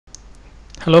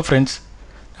Hello friends,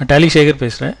 நான் Tallysekar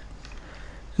பேசுகிறேன்.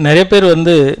 நிறைய பேர்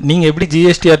நீங்கள் எப்படி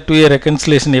GSTR2A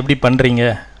reconciliation எப்படி பண்ணுறீங்க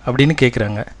அப்படின்னு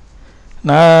கேட்குறாங்க.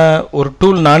 நான் ஒரு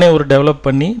டூல் நானே டெவலப்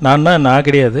பண்ணி நான்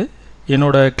கிடையாது,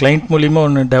 என்னோடய கிளைண்ட் மூலிமா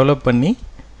ஒன்று டெவலப் பண்ணி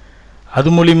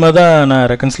அது மூலிமா தான் நான்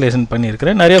reconciliation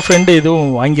பண்ணியிருக்கிறேன். நிறைய ஃப்ரெண்டு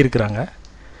இதுவும் வாங்கியிருக்கிறாங்க.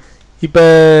 இப்போ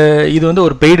இது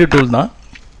ஒரு பெய்டு டூல் தான்.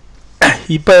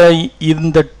 இப்போ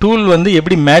இந்த டூல்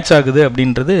எப்படி மேட்ச் ஆகுது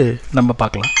அப்படின்றது நம்ம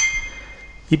பார்க்கலாம்.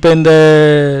 இப்போ இந்த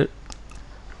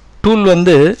டூல்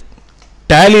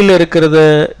டேலியில் இருக்கிறத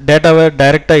டேட்டாவை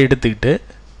டைரெக்டாக எடுத்துக்கிட்டு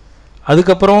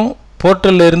அதுக்கப்புறம்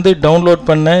போர்ட்டலில் இருந்து டவுன்லோட்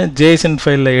பண்ண JSON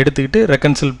ஃபைலில் எடுத்துக்கிட்டு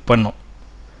ரெக்கன்சில் பண்ணும்.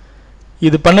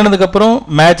 இது பண்ணினதுக்கப்புறம்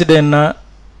மேட்ச்டு என்ன,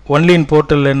 ஒன்லி இன்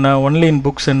போர்ட்டல் என்ன, ஒன்லி இன்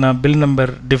புக்ஸ் என்ன, பில்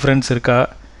நம்பர் டிஃப்ரென்ஸ் இருக்கா,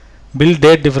 பில்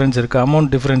டேட் டிஃப்ரென்ஸ் இருக்கா,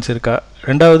 அமௌண்ட் டிஃப்ரென்ஸ் இருக்கா,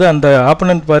 ரெண்டாவது அந்த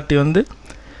ஆப்பனன்ட் பார்ட்டி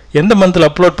எந்த மந்தில்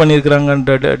அப்லோட்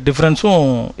பண்ணியிருக்கிறாங்கன்ற டிஃப்ரென்ஸும்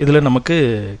இதில் நமக்கு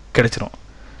கிடைச்சிரும்.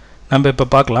 நம்ம இப்போ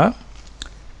பார்க்கலாம்.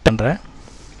 பண்ணுறேன்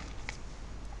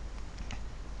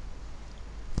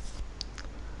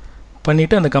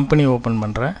பண்ணிவிட்டு அந்த கம்பெனி ஓப்பன்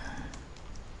பண்ணுறேன்.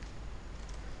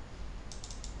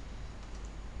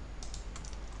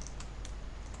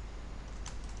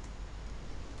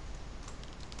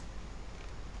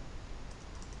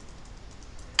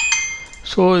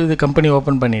 ஸோ இது கம்பெனி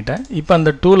ஓப்பன் பண்ணிட்டேன். இப்போ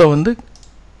அந்த டூலை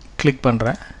கிளிக்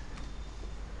பண்ணுறேன்.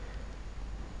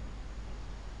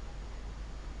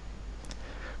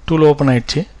 டூல் ஓப்பன்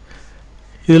ஆகிடுச்சு.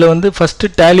 இதில் ஃபஸ்ட்டு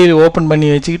டேலி ஓப்பன் பண்ணி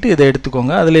வச்சுக்கிட்டு இதை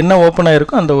எடுத்துக்கோங்க. அதில் என்ன ஓப்பன்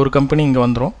ஆகிருக்கோ அந்த ஒரு கம்பெனி இங்கே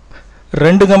வந்துடும்.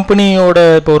 ரெண்டு கம்பெனியோட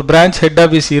இப்போ ஒரு பிரான்ச் ஹெட்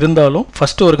ஆஃபீஸ் இருந்தாலும்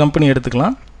ஃபஸ்ட்டு ஒரு கம்பெனி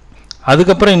எடுத்துக்கலாம்,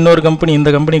 அதுக்கப்புறம் இன்னொரு கம்பெனி,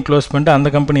 இந்த கம்பெனி க்ளோஸ் பண்ணிட்டு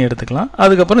அந்த கம்பெனி எடுத்துக்கலாம்,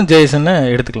 அதுக்கப்புறம் JSON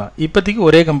எடுத்துக்கலாம். இப்போதைக்கு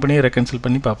ஒரே கம்பெனியை ரெக்கன்சில்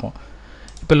பண்ணி பார்ப்போம்.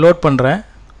 இப்போ லோட் பண்ணுறேன்.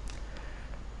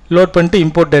 லோட் பண்ணிட்டு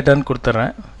இம்போர்ட் டேட்டான்னு கொடுத்துட்றேன்.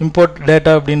 இம்போர்ட்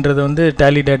டேட்டா அப்படின்றது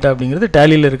டேலி டேட்டா அப்படிங்கிறது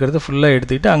டேலியில் இருக்கிறது ஃபுல்லாக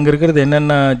எடுத்துக்கிட்டு அங்கே இருக்கிறது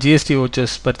என்னென்ன GST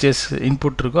வவுச்சர்ஸ் பர்ச்சேஸ்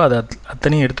இன்புட் இருக்கோ அதை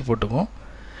அத்தனையும் எடுத்து போட்டுக்கும்.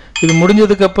 இது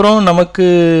முடிஞ்சதுக்கப்புறம் நமக்கு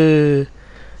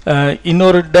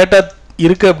இன்னொரு டேட்டா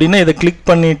இருக்குது அப்படின்னா இதை கிளிக்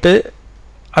பண்ணிவிட்டு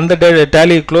அந்த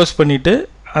டேலியை க்ளோஸ் பண்ணிவிட்டு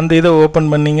அந்த இதை ஓப்பன்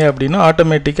பண்ணிங்க அப்படின்னா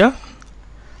ஆட்டோமேட்டிக்காக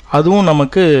அதுவும்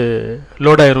நமக்கு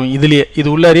லோட் ஆயிரும். இதுலேயே இது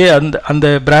உள்ளாரியே அந்த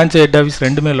பிரான்ச் ஹெட் ஆஃபீஸ்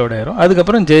ரெண்டுமே லோட் ஆயிரும்.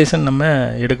 அதுக்கப்புறம் JSON நம்ம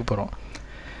எடுக்க போகிறோம்.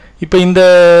 இப்போ இந்த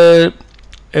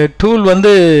டூல்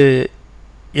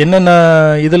என்னென்ன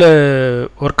இதில்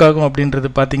ஒர்க் ஆகும்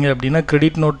அப்படின்றது பார்த்தீங்க அப்படின்னா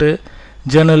கிரெடிட் நோட்டு,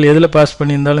 ஜேர்னல் எதில் பாஸ்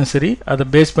பண்ணியிருந்தாலும் சரி அதை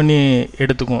பேஸ் பண்ணி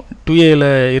எடுத்துக்கும். 2Aயில்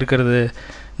இருக்கிறது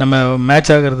நம்ம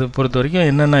மேட்ச் ஆகிறது பொறுத்த வரைக்கும்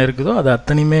என்னென்ன இருக்குதோ அதை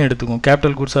அத்தனையுமே எடுத்துக்கும்.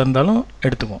 கேபிட்டல் குட்ஸாக இருந்தாலும்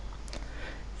எடுத்துக்கும்.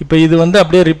 இப்போ இது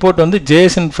அப்படியே ரிப்போர்ட்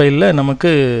JSON ஃபைலில் நமக்கு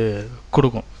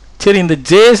கொடுக்கும். சரி, இந்த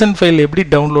JSON ஃபைல் எப்படி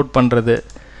டவுன்லோட் பண்ணுறது?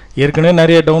 ஏற்கனவே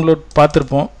நிறைய டவுன்லோட்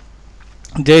பார்த்துருப்போம்,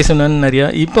 JSON நிறையா.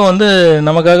 இப்போ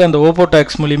நமக்காக அந்த ஓப்போ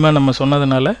டேக்ஸ் மூலிமா நம்ம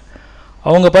சொன்னதுனால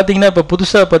அவங்க பார்த்திங்கன்னா இப்போ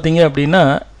புதுசாக பார்த்தீங்க அப்படின்னா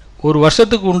ஒரு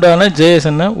வருஷத்துக்கு உண்டான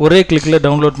JSON ஒரே கிளிக்கில்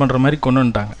டவுன்லோட் பண்ணுற மாதிரி கொண்டு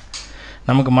வந்துட்டாங்க.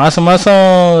 நமக்கு மாதம் மாதம்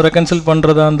ரெக்கன்சில்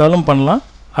பண்ணுறதா இருந்தாலும் பண்ணலாம்.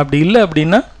 அப்படி இல்லை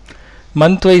அப்படின்னா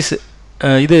மந்த் வைஸ்,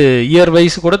 இது இயர்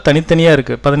வைஸ் கூட தனித்தனியாக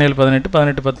இருக்குது. 17, 18,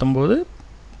 18, 19,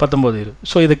 19, 20.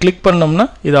 ஸோ இதை கிளிக் பண்ணோம்னா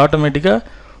இது ஆட்டோமேட்டிக்காக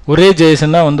ஒரே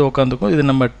JSON உட்காந்துக்கும். இது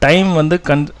நம்ம டைம்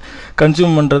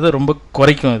கன்சியூம் பண்ணுறது ரொம்ப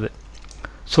குறைக்கும் இது.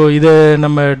 ஸோ இதை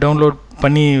நம்ம டவுன்லோட்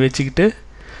பண்ணி வச்சுக்கிட்டு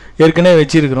ஏற்கனவே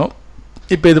வச்சுருக்கிறோம்.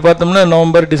 இப்போ இது பார்த்தோம்னா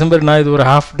நவம்பர், டிசம்பர், நான் இது ஒரு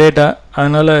ஹாஃப் டேட்டா,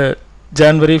 அதனால்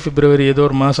ஜான்வரி, பிப்ரவரி ஏதோ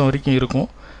ஒரு மாதம் வரைக்கும் இருக்கும்.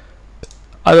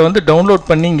 அதை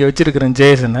டவுன்லோட் பண்ணி இங்கே வச்சுருக்கிறேன்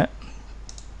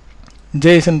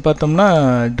JSON பார்த்தோம்னா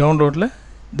டவுன்லோடில்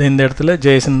இந்த இடத்துல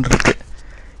JSON இருக்குது.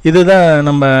 இதுதான்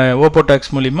நம்ம ஓப்போ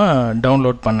டேக்ஸ் மூலிமா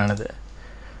டவுன்லோட் பண்ணினது.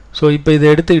 ஸோ இப்போ இதை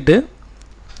எடுத்துக்கிட்டு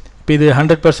இப்போ இது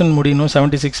 100% முடியணும்,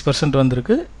 76%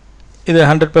 வந்திருக்கு. இது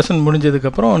 100%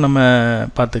 முடிஞ்சதுக்கப்புறம் நம்ம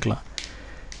பார்த்துக்கலாம்.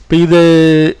 இப்போ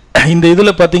இந்த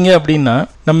இதில் பார்த்தீங்க அப்படின்னா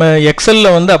நம்ம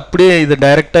எக்ஸலில் அப்படியே இதை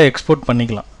டைரெக்டாக எக்ஸ்போர்ட்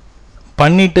பண்ணிக்கலாம்.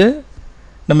 பண்ணிவிட்டு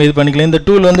நம்ம இது பண்ணிக்கலாம். இந்த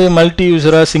டூல் மல்டி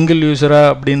யூஸராக சிங்கிள் யூஸராக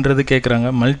அப்படின்றது கேட்குறாங்க.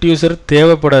 மல்டி யூஸர்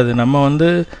தேவைப்படாது. நம்ம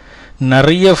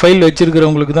நிறைய ஃபைல்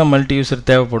வச்சுருக்கிறவங்களுக்கு தான் மல்டி யூஸர்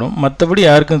தேவைப்படும், மற்றபடி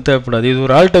யாருக்கும் தேவைப்படாது. இது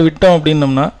ஒரு ஆள்கிட்ட விட்டோம்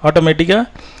அப்படின்னோம்னா ஆட்டோமேட்டிக்காக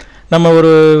நம்ம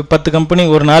ஒரு 10 கம்பெனி,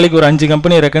 ஒரு நாளைக்கு ஒரு 5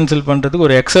 கம்பெனி ரெக்கன்சில் பண்ணுறதுக்கு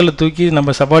ஒரு எக்ஸலில் தூக்கி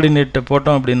நம்ம சபார்டினேட்டை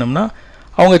போட்டோம் அப்படின்னோம்னா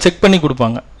அவங்க செக் பண்ணி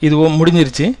கொடுப்பாங்க. இது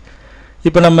முடிஞ்சிருச்சு.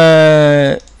 இப்போ நம்ம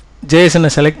JSON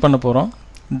செலக்ட் பண்ண போகிறோம்.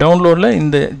 டவுன்லோடில்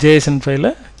இந்த JSON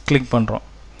ஃபைலை கிளிக் பண்ணுறோம்.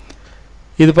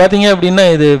 இது பார்த்தீங்க அப்படின்னா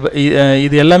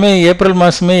இது எல்லாமே ஏப்ரல்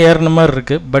மாதமே ஏறின மாதிரி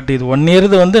இருக்குது. பட் இது 1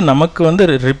 இயர் நமக்கு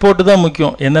ரிப்போர்ட்டு தான்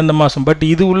முக்கியம், எந்தெந்த மாதம். பட்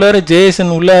இது உள்ளார JSON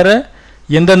உள்ளார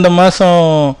எந்தெந்த மாதம்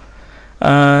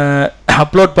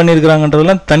அப்லோட்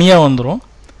பண்ணியிருக்கிறாங்கன்றதெல்லாம் தனியாக வந்துடும்.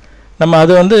 நம்ம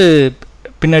அது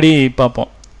பின்னாடி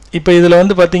பார்ப்போம். இப்போ இதில்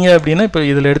பார்த்தீங்க அப்படின்னா இப்போ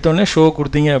இதில் எடுத்தோடனே ஷோ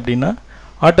கொடுத்தீங்க அப்படின்னா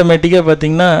ஆட்டோமேட்டிக்காக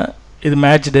பார்த்தீங்கன்னா இது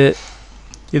மேட்ச்டு,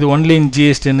 இது ஒன்லி இன்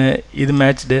ஜிஎஸ்டின்னு, இது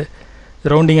மேட்ச்டு,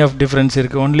 ரவுண்டிங் ஆஃப் டிஃப்ரென்ஸ்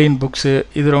இருக்குது, ஒன்லி இன் புக்ஸு,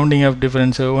 இது rounding off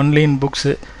difference, only in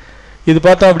books. இது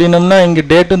பார்த்தோம் அப்படின்னம்னா இங்கே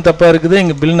டேட்டும் தப்பாக இருக்குது,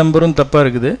 இங்கே பில் நம்பரும் தப்பாக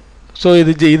இருக்குது. ஸோ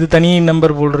இது தனி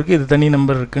நம்பர் போல் இருக்குது, இது தனி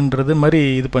நம்பர் இருக்குன்றது மாதிரி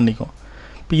இது பண்ணிக்கும்.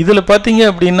 இப்போ இதில் பார்த்தீங்க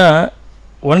அப்படின்னா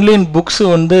ஒன்லி இன் புக்ஸு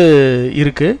வந்து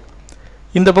இருக்குது.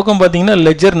 இந்த பக்கம் பார்த்தீங்கன்னா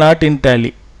லெஜர் நாட் இன்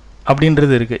டேலி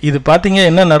அப்படின்றது இருக்குது. இது பார்த்தீங்க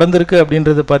என்ன நடந்திருக்கு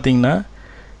அப்படின்றது பார்த்தீங்கன்னா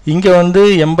இங்கே வந்து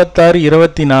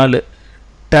 86-24,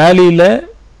 டேலியில்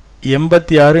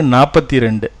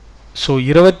 86-42. ஸோ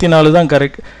 24 தான்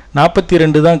கரெக்ட்,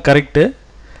 42 தான் கரெக்டு,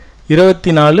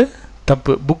 24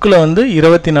 தப்பு. புக்கில் வந்து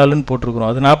 24ன்னு போட்டிருக்கிறோம்,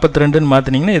 அது 42ன்னு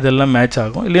மாற்றினீங்கன்னா இதெல்லாம் மேட்ச்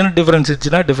ஆகும். இல்லைன்னா டிஃப்ரென்ஸ்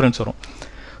இருந்துச்சுன்னா டிஃப்ரென்ஸ் வரும்.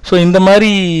 ஸோ இந்த மாதிரி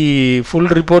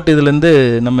ஃபுல் ரிப்போர்ட் இதுலேருந்து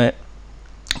நம்ம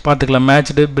பார்த்துக்கலாம்,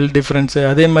 மேட்ச்டு, பில் டிஃப்ரென்ஸு.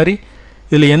 அதே மாதிரி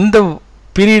இதில் எந்த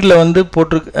பீரியடில் வந்து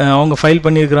அவங்க ஃபைல்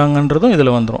பண்ணியிருக்கிறாங்கன்றதும்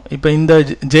இதில் வந்துடும். இப்போ இந்த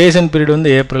ஜேஎஸ்என் பீரியட்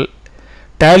வந்து ஏப்ரல்,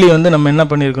 டேலி வந்து நம்ம என்ன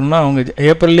பண்ணியிருக்கோம்னா அவங்க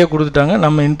ஏப்ரல்லே கொடுத்துட்டாங்க,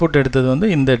 நம்ம இன்புட் எடுத்தது வந்து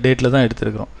இந்த டேட்டில் தான்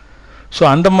எடுத்துருக்குறோம். ஸோ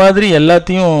அந்த மாதிரி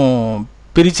எல்லாத்தையும்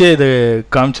பிரித்தே இது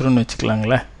காமிச்சிடும்னு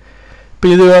வச்சுக்கலாங்களேன். இப்போ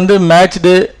இது வந்து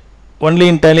மேட்ச்டு ஒன்லி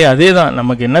இன் டேலி அதே தான்,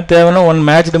 நமக்கு என்ன தேவைன்னா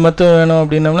மேட்ச்டு மட்டும் வேணும்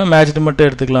அப்படின்னோம்னா மேட்ச்டு மட்டும்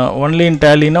எடுத்துக்கலாம், only in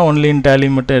டேலினா only in tally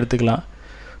மட்டும் எடுத்துக்கலாம்.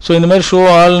 ஸோ இந்த மாதிரி ஷோ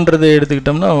ஆல்ன்றது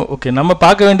எடுத்துக்கிட்டோம்னா ஓகே. நம்ம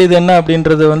பார்க்க வேண்டியது என்ன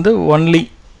அப்படின்றது வந்து ஒன்லி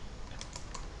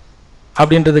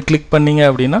அப்படின்றத கிளிக் பண்ணிங்க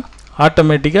அப்படின்னா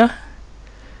ஆட்டோமேட்டிக்காக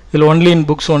இதில் only in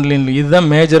books, only in இதுதான்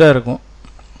மேஜராக இருக்கும்.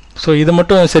 ஸோ இதை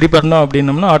மட்டும் சரி பண்ணோம்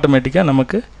அப்படின்னோம்னா ஆட்டோமேட்டிக்காக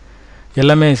நமக்கு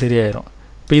எல்லாமே சரியாயிடும்.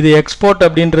 இப்போ இது எக்ஸ்போர்ட்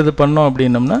அப்படின்றது பண்ணோம்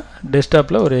அப்படின்னோம்னா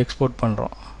டெஸ்க்டாப்பில் ஒரு எக்ஸ்போர்ட்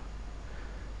பண்ணுறோம்,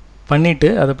 பண்ணிவிட்டு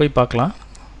அதை போய் பார்க்கலாம்.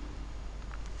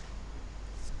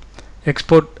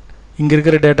 எக்ஸ்போர்ட் இங்கே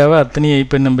இருக்கிற டேட்டாவை அத்தனையும்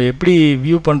இப்போ நம்ம எப்படி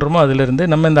வியூ பண்ணுறோமோ அதிலேருந்து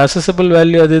நம்ம இந்த அசஸபிள்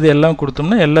வேல்யூ அது இது எல்லாம்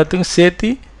கொடுத்தோம்னா எல்லாத்துக்கும் சேர்த்து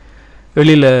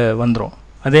வெளியில் வந்துடும்,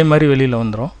 அதே மாதிரி வெளியில்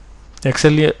வந்துடும்.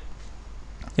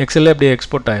 எக்ஸல்லே அப்படியே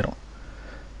எக்ஸ்போர்ட் ஆயிரும்.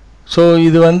 ஸோ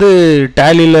இது வந்து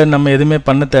டேலியில் நம்ம எதுவுமே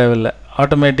பண்ண தேவையில்லை,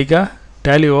 ஆட்டோமேட்டிக்காக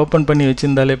டேலி ஓப்பன் பண்ணி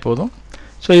வச்சுருந்தாலே போதும்.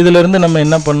 ஸோ இதிலேருந்து நம்ம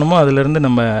என்ன பண்ணணுமோ அதிலேருந்து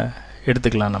நம்ம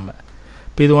எடுத்துக்கலாம். நம்ம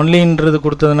இப்போ இது ஒன்லின்றது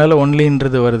கொடுத்ததுனால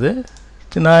ஒன்லின்றது வருது.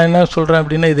 நான் என்ன சொல்கிறேன்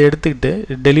அப்படின்னா இதை எடுத்துக்கிட்டு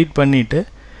டெலீட் பண்ணிவிட்டு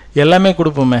எல்லாமே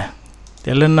கொடுப்போமே,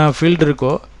 என்னென்ன ஃபீல்டு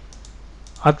இருக்கோ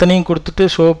அத்தனையும் கொடுத்துட்டு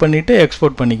ஷோ பண்ணிவிட்டு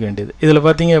எக்ஸ்போர்ட் பண்ணிக்க வேண்டியது. இதில்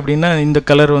பார்த்தீங்க அப்படின்னா இந்த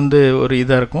கலர் வந்து ஒரு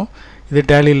இதாக இருக்கும், இது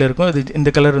டேலியில் இருக்கும், இது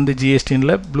இந்த கலர் வந்து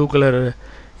ஜிஎஸ்டினில் ப்ளூ கலர்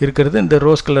இருக்கிறது, இந்த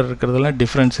ரோஸ் கலர் இருக்கிறதெல்லாம்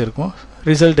டிஃப்ரென்ஸ் இருக்கும்.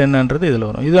 ரிசல்ட் என்னன்றது இதில்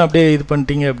வரும். இது அப்படியே இது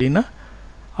பண்ணிட்டீங்க அப்படின்னா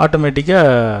ஆட்டோமேட்டிக்காக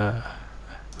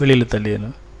வெளியில்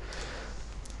தள்ளிடணும்.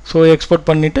 ஸோ எக்ஸ்போர்ட்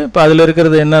பண்ணிவிட்டு இப்போ அதில்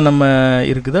இருக்கிறது என்ன நம்ம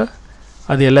இருக்குதோ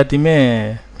அது எல்லாத்தையுமே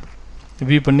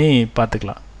வியூ பண்ணி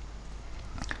பார்த்துக்கலாம்.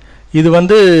 இது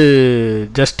வந்து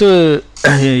ஜஸ்ட்டு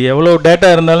எவ்வளோ டேட்டா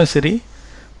இருந்தாலும் சரி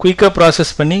குயிக்காக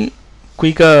ப்ராசஸ் பண்ணி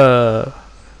குயிக்காக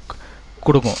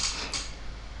கொடுக்கும்.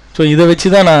 ஸோ இதை வச்சு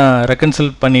தான் நான்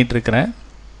ரெக்கன்சைல் பண்ணிகிட்ருக்கிறேன்.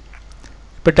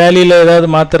 இப்போ டேலியில் ஏதாவது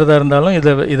மாற்றுறதா இருந்தாலும்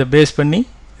இதை பேஸ் பண்ணி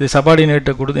இது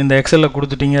சபார்டினேட்டை இந்த எக்ஸலில்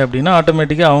கொடுத்துட்டிங்க அப்படின்னா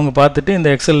ஆட்டோமேட்டிக்காக அவங்க பார்த்துட்டு இந்த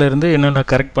எக்ஸலில் இருந்து என்னென்ன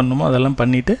கரெக்ட் பண்ணணுமோ அதெல்லாம்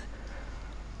பண்ணிவிட்டு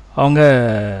அவங்க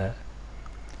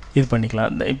இது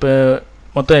பண்ணிக்கலாம். இப்போ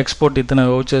மொத்தம் எக்ஸ்போர்ட் இத்தனை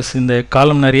வவுச்சர்ஸ் இந்த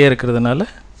காலம் நிறைய இருக்கிறதுனால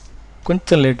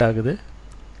கொஞ்சம் லேட் ஆகுது.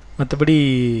 மற்றபடி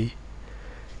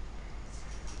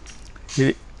இது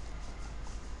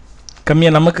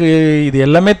கம்மியாக நமக்கு இது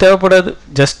எல்லாமே தேவைப்படாது.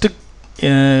 ஜஸ்ட்டு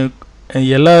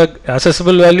எல்லா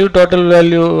அசஸபிள் வேல்யூ டோட்டல்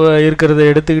வேல்யூ இருக்கிறத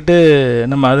எடுத்துக்கிட்டு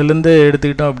நம்ம அதிலேருந்து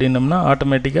எடுத்துக்கிட்டோம் அப்படின்னம்னா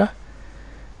ஆட்டோமேட்டிக்காக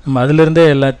நம்ம அதிலேருந்தே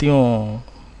எல்லாத்தையும்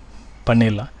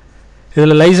பண்ணிடலாம்.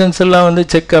 இதில் லைசன்ஸ் எல்லாம் வந்து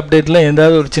செக் அப்டேட்டில்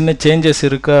ஏதாவது ஒரு சின்ன சேஞ்சஸ்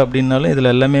இருக்கா அப்படின்னாலும்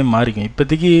இதில் எல்லாமே மாறிக்கும்.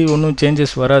 இப்போதைக்கு ஒன்றும்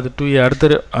சேஞ்சஸ் வராது.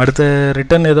 அடுத்த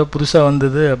ரிட்டர்ன் ஏதோ புதுசாக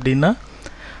வந்தது அப்படின்னா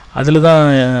அதில் தான்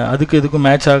அதுக்கு இதுக்கும்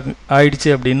மேட்ச் ஆகிடுச்சு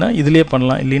அப்படின்னா இதிலே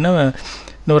பண்ணலாம். இல்லைன்னா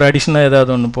இன்னொரு அடிஷ்னலாக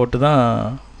ஏதாவது ஒன்று போட்டு தான்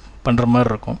பண்ணுற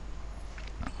மாதிரி இருக்கும்.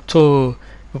 ஸோ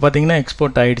இப்போ பார்த்திங்கன்னா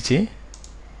எக்ஸ்போர்ட் ஆகிடுச்சு.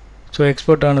 ஸோ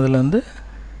எக்ஸ்போர்ட் ஆனதில் வந்து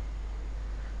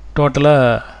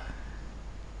டோட்டலாக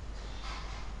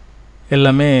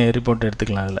எல்லாமே ரிப்போர்ட்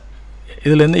எடுத்துக்கலாம்.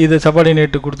 இதுலேருந்து இதை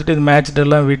சபார்டினேட்டு கொடுத்துட்டு இது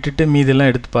மேட்ச்டெல்லாம் விட்டுட்டு மீதெல்லாம்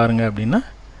எடுத்து பாருங்கள் அப்படின்னா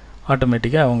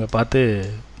ஆட்டோமேட்டிக்காக அவங்க பார்த்து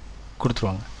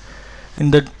கொடுத்துருவாங்க.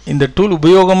 இந்த டூல்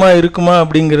உபயோகமாக இருக்குமா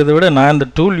அப்படிங்கிறத விட நான் இந்த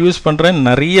டூல் யூஸ் பண்ணுறேன்,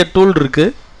 நிறைய டூல்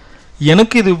இருக்குது,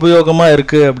 எனக்கு இது உபயோகமாக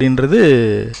இருக்குது அப்படின்றது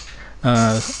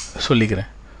சொல்லிக்கிறேன்.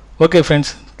 Okay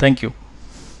friends, thank you.